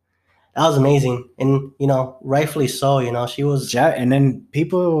title. That was amazing. And, rightfully so, she was. And then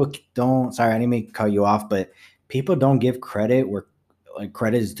people don't, sorry, I didn't mean to cut you off, but people don't give credit where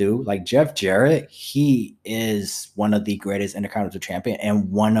credit is due. Like Jeff Jarrett, he is one of the greatest Intercontinental champion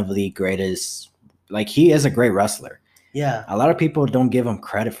and one of the greatest, he is a great wrestler. Yeah. A lot of people don't give him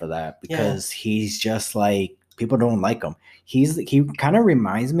credit for that because he's just people don't like him. He kind of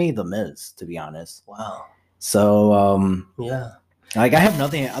reminds me of The Miz, to be honest. Wow. So, yeah. I have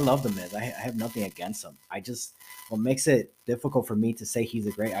nothing. I love The Miz. I have nothing against him. What makes it difficult for me to say he's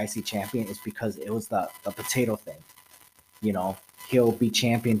a great IC champion is because it was the potato thing. He'll be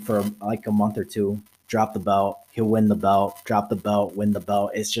champion for a month or two, drop the belt, he'll win the belt, drop the belt, win the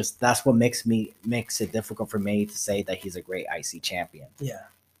belt. It's just, that's what makes it difficult for me to say that he's a great IC champion. Yeah.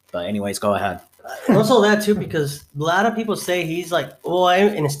 But anyways, go ahead. Also that too, because a lot of people say he's in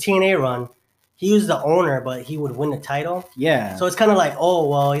his TNA run, he was the owner, but he would win the title. Yeah. So it's kind of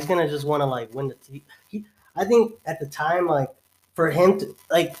he's going to just want to win the I think at the time, for him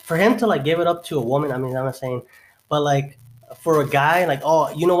to give it up to a woman, I mean, I'm not saying, but for a guy, like, oh,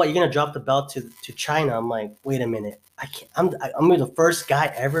 you know what, you're gonna drop the belt to China. I'm like, wait a minute, I can't. I'm the first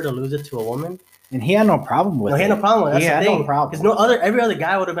guy ever to lose it to a woman. And he had no problem with No, it. he had no problem with it. He That's had the thing. no problem. Because every other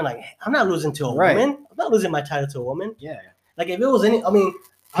guy would have been like, hey, I'm not losing to a Right. woman. I'm not losing my title to a woman. Yeah. Like if it was any, I mean,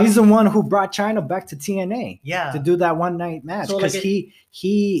 He's the one who brought China back to TNA yeah, to do that one night match So, because like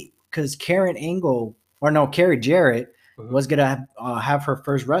because Kerry Jarrett Mhm. was gonna have her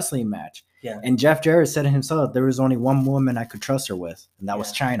first wrestling match. Yeah. And Jeff Jarrett said it himself, there was only one woman I could trust her with, and that was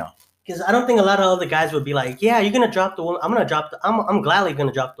Yeah. China. because I don't think a lot of other guys would be like, yeah, you're gonna drop the woman. I'm gladly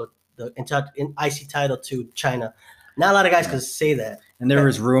gonna drop the IC title to China. Not a lot of guys could say that. And there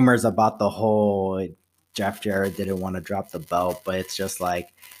was rumors about the whole Jeff Jarrett didn't want to drop the belt, but it's just like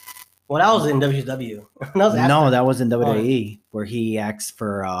Well, that was in WCW. That was after. no, that was in WWE where he asked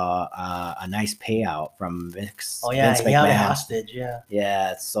for a nice payout from Vince. Oh yeah, Vince he held it McMahon. hostage. Yeah.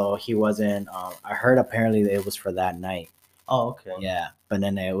 Yeah, so he wasn't. I heard apparently that it was for that night. Oh okay. Yeah, but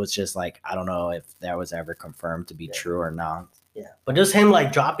then it was just like I don't know if that was ever confirmed to be true or not. Yeah, but just him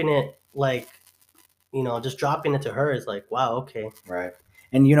like dropping it, like, just dropping it to her is like, wow, okay. Right.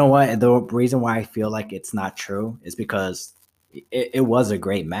 And you know what? The reason why I feel like it's not true is because it was a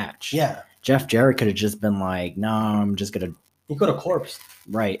great match. Yeah, Jeff Jarrett could have just been like, no, I'm just gonna. he could have corpsed.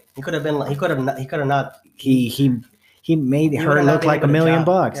 Right. He could have been like, he could have not. He made He her would've not look been like able $1 to million job.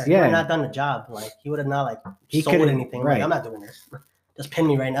 bucks. He would Yeah. have not done the job. Like he would have not He sold could've- anything. right. Like I'm not doing this. Just pin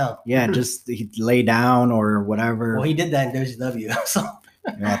me right now. Yeah, just he lay down or whatever. Well, he did that in WCW. So,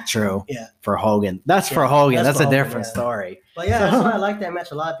 Yeah, true. Yeah. For Hogan. That's Yeah, for Hogan. that's That's for a Hogan, different yeah. story. but yeah, that's why I like that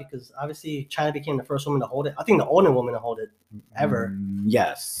match a lot because obviously China became the first woman to hold it. I think the only woman to hold it ever.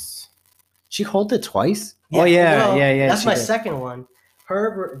 Yes. She hold it twice? Oh yeah, well, yeah. That's she my did. second one.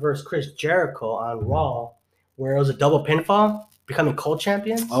 Her versus Chris Jericho on Raw, where it was a double pinfall, becoming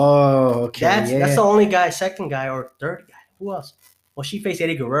co-champions. Oh, okay. That's the only guy, second guy or third guy. Who else? Well, she faced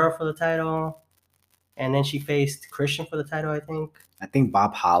Eddie Guerrero for the title, and then she faced Christian for the title, I think. I think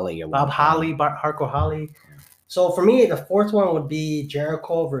Bob Holly. Bob Holly, Hardcore Holly. So for me, the fourth one would be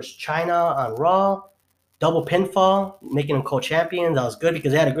Jericho versus China on Raw. Double pinfall, making them co-champions. That was good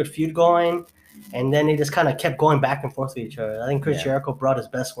because they had a good feud going. And then they just kind of kept going back and forth with each other. I think Chris Yeah. Jericho brought his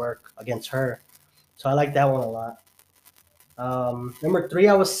best work against her. So I like that one a lot. Number 3,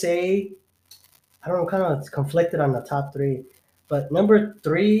 I would say, I don't know, kind of conflicted on the top 3. But number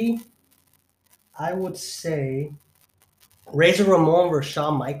 3, I would say Razor Ramon versus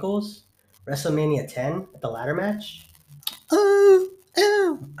Shawn Michaels, WrestleMania 10 at the ladder match. Oh,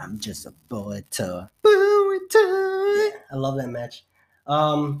 I'm just a boy toy. I love that match.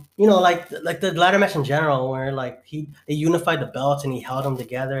 Like the ladder match in general, where like they unified the belts and he held them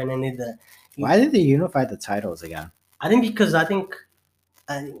together, and then Why did they unify the titles again? I think because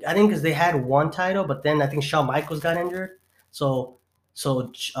they had one title, but then I think Shawn Michaels got injured, so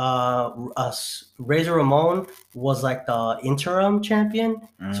Razor Ramon was like the interim champion.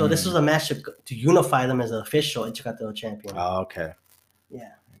 So this was a match to unify them as an official Intercontinental champion. Oh, okay.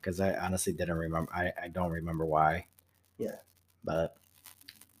 Yeah. Because I honestly didn't remember. I don't remember why. Yeah. But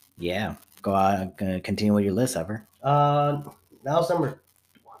yeah, go on. Continue with your list, Ever. That was number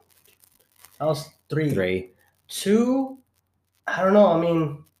 1. That was 3. 3. 2, I don't know. I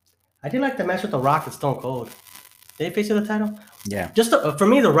mean, I did like the match with The Rock and Stone Cold. Did they face the title? Yeah. Just for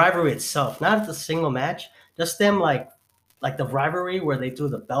me, the rivalry itself, not the single match. Just them like the rivalry where they threw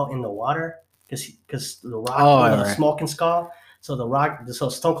the belt in the water because The Rock threw the right. smoking skull. So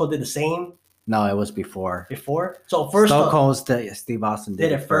Stone Cold did the same No, it was before. before. So first Stone Cold, Steve Austin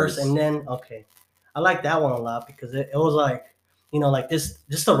did it first, and then okay, I like that one a lot because it was like like this,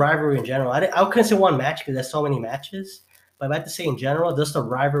 just the rivalry in general. I couldn't say one match because there's so many matches, but if I had to say in general, just the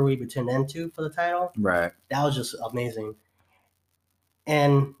rivalry between them two for the title, Right. that was just amazing.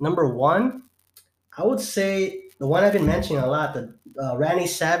 And number 1, I would say the one I've been mentioning a lot, the Randy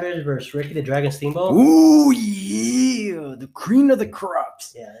Savage versus Ricky the Dragon Steamboat. Ooh, yeah. The cream of the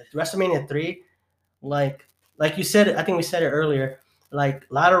crops. Yeah, WrestleMania 3. Like you said, I think we said it earlier. Like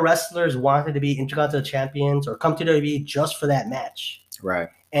a lot of wrestlers wanted to be Intercontinental champions or come to WWE just for that match. Right.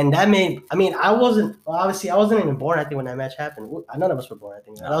 And that made, I wasn't even born, I think, when that match happened. None of us were born, I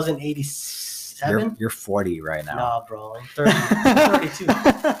think. No. That was in 87. You're 40 right now. No, bro. I'm 30, I'm 32.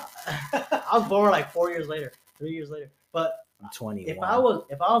 I was born like 3 years later. But I'm 21. if I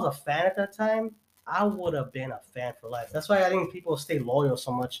was a fan at that time, I would have been a fan for life. That's why I think people stay loyal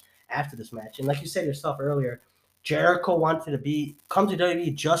so much after this match. And like you said yourself earlier, Jericho wanted to come to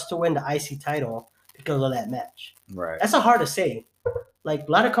WWE just to win the IC title because of that match. Right. That's hard to say. Like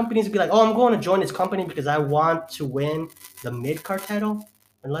a lot of companies would be like, "Oh, I'm going to join this company because I want to win the mid card title."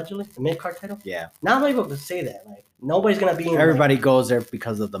 allegedly, the mid card title. Yeah. Not many people can say that. Like nobody's gonna be. Everybody goes there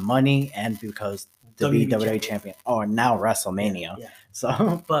because of the money and because to be WWE WWE champion. Oh, and now WrestleMania. Yeah.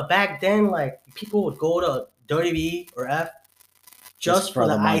 So, But back then, like people would go to WWE or F just for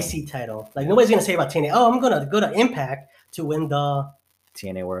the money. IC title. Like nobody's gonna say about TNA. Oh, I'm gonna go to Impact to win the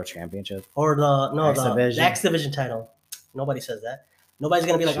TNA World Championship or the X Division title. Nobody says that. Nobody's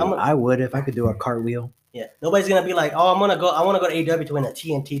gonna be like, Shoot, I would if I could do a cartwheel. Yeah, nobody's gonna be like, oh, I want to go to AEW to win a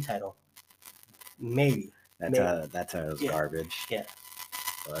TNT title. Maybe that's garbage. Yeah,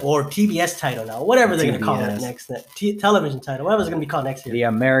 But or TBS title now, whatever they're gonna call it next. Television title, whatever it's gonna be called next year. The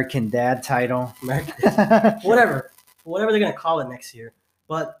American Dad title, whatever they're gonna call it next year.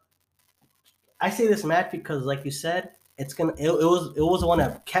 But I say this match because, like you said, it was the one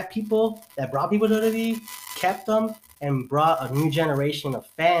that kept people, that brought people to WWE, kept them, and brought a new generation of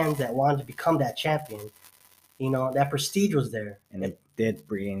fans that wanted to become that champion. You know, that prestige was there, and it did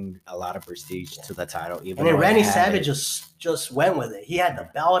bring a lot of prestige to the title. Even and then Randy Savage just went with it. He had the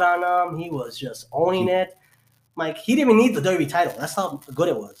belt on him. He was just owning it. Like he didn't even need the WWE title. That's how good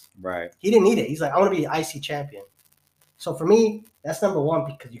it was. Right. He didn't need it. He's like, I want to be IC champion. So for me, that's number one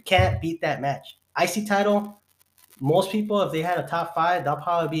because you can't beat that match. IC title. Most people, if they had a top 5, they'll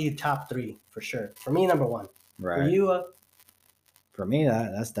probably be top 3 for sure. For me, number 1. Right. For you, for me,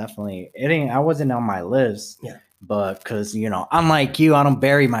 that's definitely it. I wasn't on my list. Yeah. But because unlike you, I don't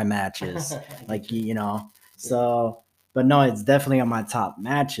bury my matches, like So, but no, it's definitely on my top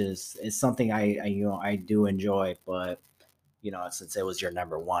matches. It's something I do enjoy, but since it was your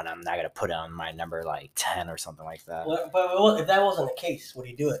number 1, I'm not gonna put it on my number like 10 or something like that. But if that wasn't the case, would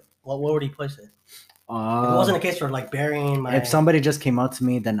he do it? Where would he place it? If it wasn't a case for like burying my. If somebody just came up to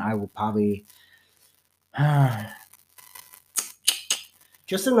me, then I would probably.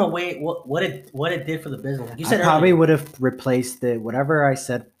 Just in a way, what it did for the business. Like you said, I probably would have replaced it. Whatever I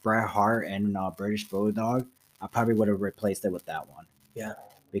said, Bret Hart and British Bulldog, I probably would have replaced it with that one. Yeah.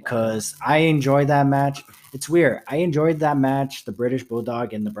 Because I enjoyed that match. It's weird. I enjoyed that match, the British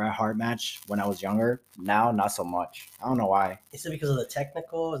Bulldog and the Bret Hart match when I was younger. Now, not so much. I don't know why. Is it because of the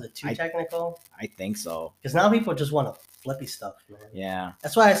technical? Is it too technical? I think so. Because now people just want to flippy stuff, man. Yeah.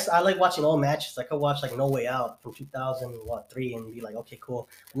 That's why I like watching old matches. Like I watch like No Way Out from 2003 and be like, okay, cool.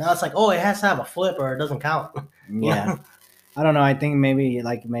 But now it's like, oh, it has to have a flip or it doesn't count. Yeah. I don't know. I think maybe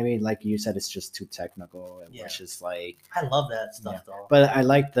like you said, it's just too technical. Which is like I love that stuff though. But I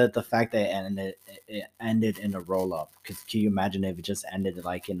like the fact that it ended in a roll up. Because can you imagine if it just ended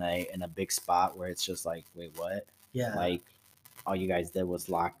like in a big spot where it's just like, wait, what? Yeah. Like all you guys did was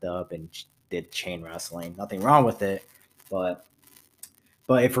locked up and did chain wrestling. Nothing wrong with it, but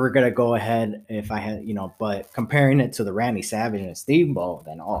if we're gonna go ahead, if I had but comparing it to the Randy Savage and Steamboat,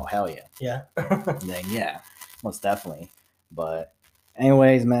 then oh hell yeah. Yeah. Then yeah, most definitely. But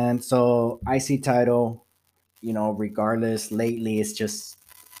anyways, man, so IC title, regardless, lately it's just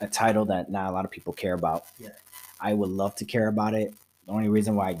a title that not a lot of people care about. Yeah. I would love to care about it. The only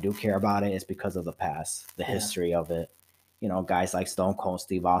reason why I do care about it is because of the past, the history of it. Guys like Stone Cold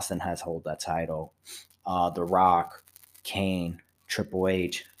Steve Austin has held that title. The Rock, Kane, Triple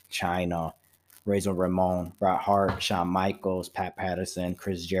H, Chyna, Razor Ramon, Bret Hart, Shawn Michaels, Pat Patterson,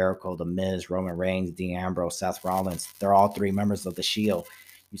 Chris Jericho, The Miz, Roman Reigns, Dean Ambrose, Seth Rollins. They're all 3 members of the Shield.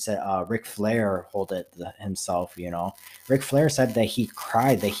 You said Ric Flair hold it himself, Ric Flair said that he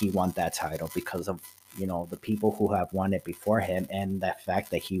cried that he won that title because of, the people who have won it before him and the fact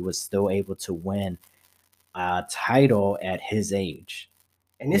that he was still able to win a title at his age.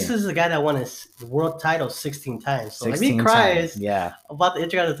 And this is the guy that won his world title 16 times. So if he cries about the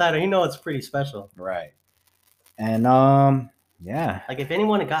Intercontinental title, it's pretty special. Right. And yeah. Like if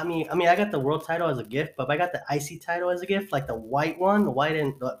anyone had got me, I got the world title as a gift, but if I got the IC title as a gift, like the white one, the white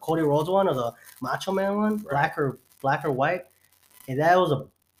and the Cody Rhodes one or the Macho Man one, black or white, and that was a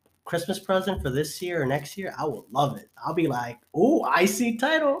Christmas present for this year or next year, I would love it. I'll be like, "Ooh, IC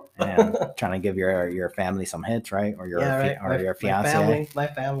title!" Trying to give your family some hits, right? Or your your fiance. My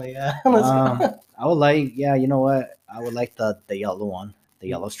family. Yeah. I would like, you know what? I would like the yellow one, the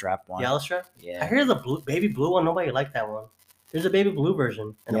yellow strap one. Yellow strap. Yeah. I hear the baby blue one. Nobody liked that one. There's a baby blue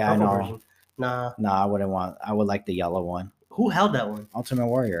version and a purple version. Nah, I wouldn't want. I would like the yellow one. Who held that one? Ultimate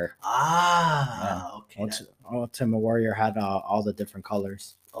Warrior. Okay. Ultimate Warrior had all the different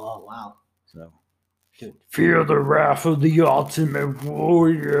colors. Oh wow! So, dude, feel the wrath of the Ultimate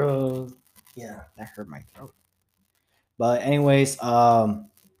Warrior. Yeah, that hurt my throat. But anyways,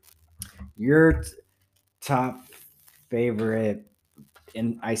 your top favorite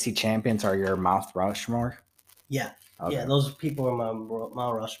in IC champions are your Mount Rushmore. Yeah, okay. Those people are my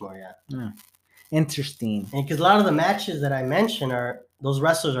Mount Rushmore. Yeah. Interesting. And because a lot of the matches that I mentioned those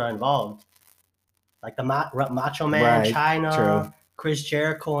wrestlers are involved, like the Macho Man, Right, China, true. Chris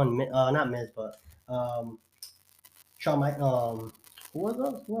Jericho, and not Miz, but Shawn Michaels. Who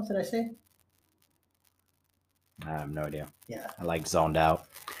else did I say? I have no idea. Yeah. I like zoned out.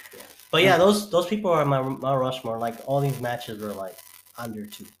 But yeah, those people are my Rushmore. Like all these matches were like under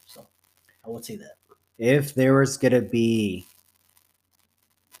 2, so I would say that. If there was gonna be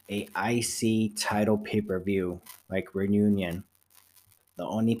a IC title pay-per-view like Reunion, the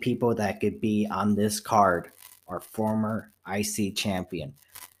only people that could be on this card are former IC champion.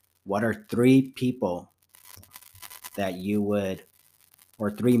 What are 3 people that you would,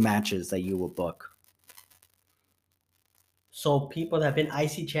 or 3 matches that you would book? So people that have been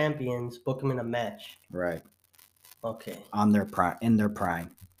IC champions, book them in a match. Right. Okay. On their prime, in their prime.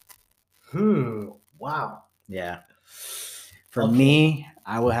 Wow. Yeah. For me,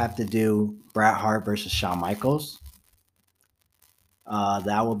 I would have to do Bret Hart versus Shawn Michaels.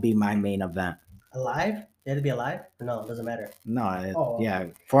 That would be my main event. Alive? They had to be alive? No, it doesn't matter. No, yeah,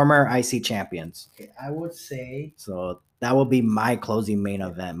 former IC champions. Okay, I would say. So that will be my closing main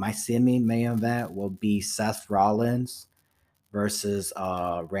event. My semi-main event will be Seth Rollins versus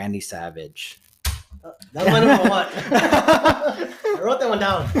Randy Savage. That's my number 1. I wrote that one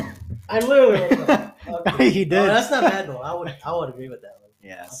down. I literally wrote that down. Okay. He did. That's not bad though. I would agree with that one.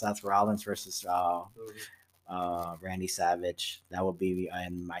 Yeah, Seth Rollins versus Randy Savage. That would be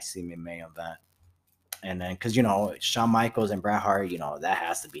in my semi-main event. And then, because, Shawn Michaels and Bret Hart,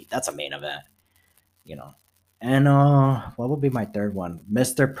 that's a main event, And what would be my third one?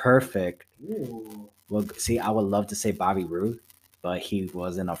 Mr. Perfect. Ooh. Well, see, I would love to say Bobby Roode, but he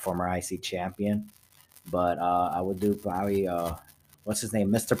wasn't a former IC champion. But I would do probably, what's his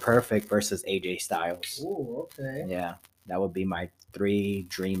name? Mr. Perfect versus AJ Styles. Ooh, okay. Yeah, that would be my 3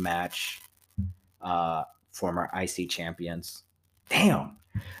 dream match, former IC champions. Damn.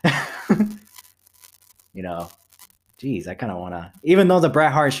 Geez, I kind of want to, even though the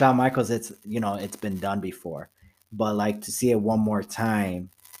Bret Hart, Shawn Michaels, it's been done before, but like to see it one more time,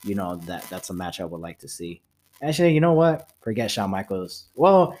 that's a match I would like to see. Actually, you know what? Forget Shawn Michaels.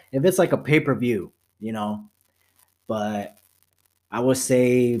 Well, if it's like a pay-per-view, but I would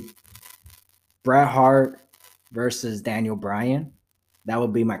say Bret Hart versus Daniel Bryan. That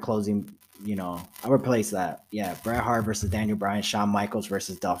would be my closing, I would place that. Yeah, Bret Hart versus Daniel Bryan, Shawn Michaels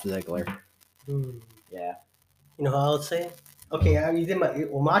versus Dolph Ziggler. Yeah. You know how I would say? Okay, you did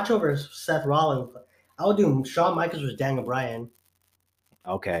Macho versus Seth Rollins. I would do Shawn Michaels versus Daniel Bryan.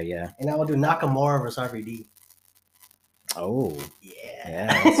 Okay, yeah. And I would do Nakamura versus RVD. Oh.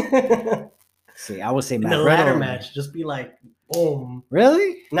 Yeah. See, I would say in the ladder match, just be like, boom.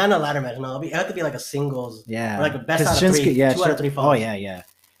 Really? Not in a ladder match, no. It have to be like a singles. Yeah. Or like a best out of 3. 2 out of 3 falls. Oh, yeah.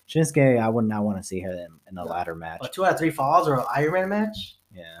 Shinsuke, I would not want to see her in a ladder match. A 2 out of 3 falls or an Iron Man match?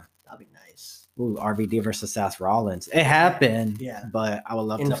 Yeah. That'd be nice. Ooh, RVD versus Seth Rollins. It happened. Yeah. But I would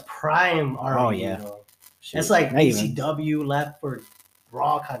love in to. the prime RVD. Oh, yeah. It's like ECW left for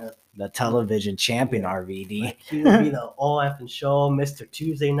Raw kind of. The television champion RVD. Like he would be the all effing show, Mr.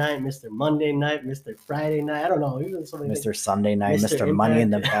 Tuesday night, Mr. Monday night, Mr. Friday night. I don't know. Mr. Sunday night, Mr. Money in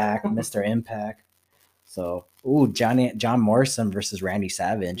the Back, Mr. Impact. So, John Morrison versus Randy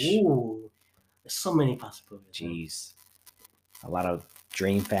Savage. Ooh, there's so many possibilities. Jeez, a lot of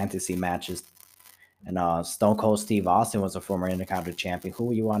dream fantasy matches. And Stone Cold Steve Austin was a former Intercontinental champion.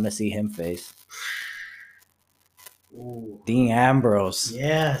 Who you want to see him face? Ooh. Dean Ambrose.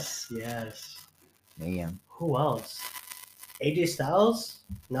 Yes. Damn. Who else? AJ Styles?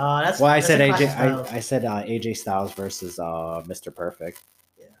 No, that's. Well, I that's said AJ. Styles. I said AJ Styles versus Mr. Perfect.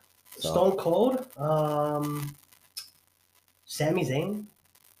 Yeah. So. Stone Cold. Sami Zayn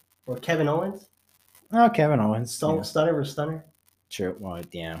or Kevin Owens. Oh, Kevin Owens. Stunner versus Stunner. True. Well,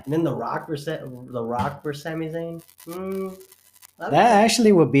 yeah. And then The Rock versus Sami Zayn. That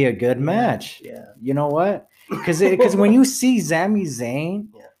actually would be a good match. Yeah. You know what? Because when you see Sami Zayn,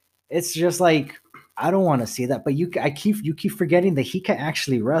 it's just like I don't want to see that. But you keep forgetting that he can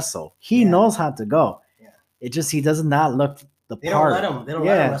actually wrestle. He knows how to go. Yeah. It just he does not look the part. They don't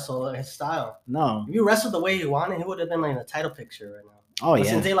let him wrestle his style. No. If you wrestled the way he wanted, he would have been like in the title picture right now. Oh but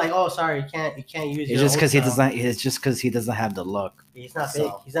since they're like, oh sorry, you can't use. It's just because he doesn't. It's just because he doesn't have the look. He's not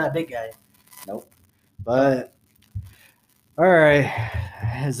big. He's not a big guy. Nope. But all right,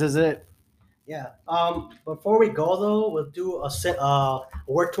 this is it. Yeah. Before we go though, we'll do a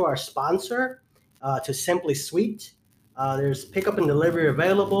word to our sponsor, to Simply Sweet. There's pickup and delivery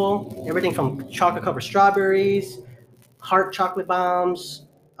available. Everything from chocolate covered strawberries, heart chocolate bombs,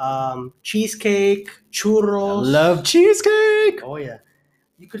 cheesecake, churros. I love cheesecake. Oh yeah.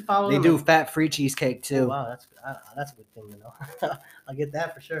 You could follow them. They do fat-free cheesecake too. Oh, wow, that's good. That's a good thing to know. I'll get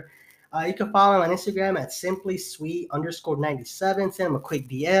that for sure. You can follow him on Instagram at simplysweet_97. Send him a quick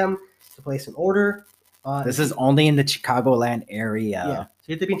DM to place an order. This is only in the Chicagoland area. Yeah, so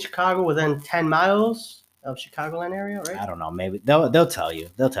you have to be in Chicago within 10 miles of Chicagoland area, right? I don't know. Maybe they'll tell you.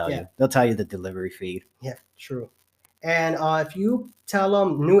 They'll tell you. They'll tell you the delivery fee. Yeah, true. And if you tell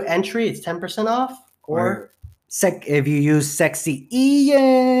them new entry, it's 10% off. Or if you use Sexy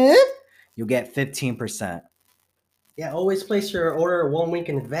Ian, you get 15%. Yeah, always place your order 1 week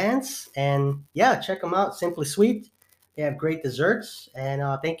in advance. And yeah, check them out. Simply Sweet. They have great desserts. And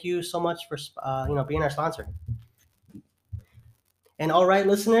thank you so much for being our sponsor. And all right,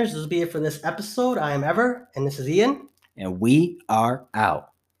 listeners, this will be it for this episode. I am Ever, and this is Ian. And we are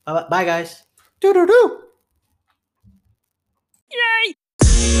out. Bye, guys. Doo-doo-doo. Yay!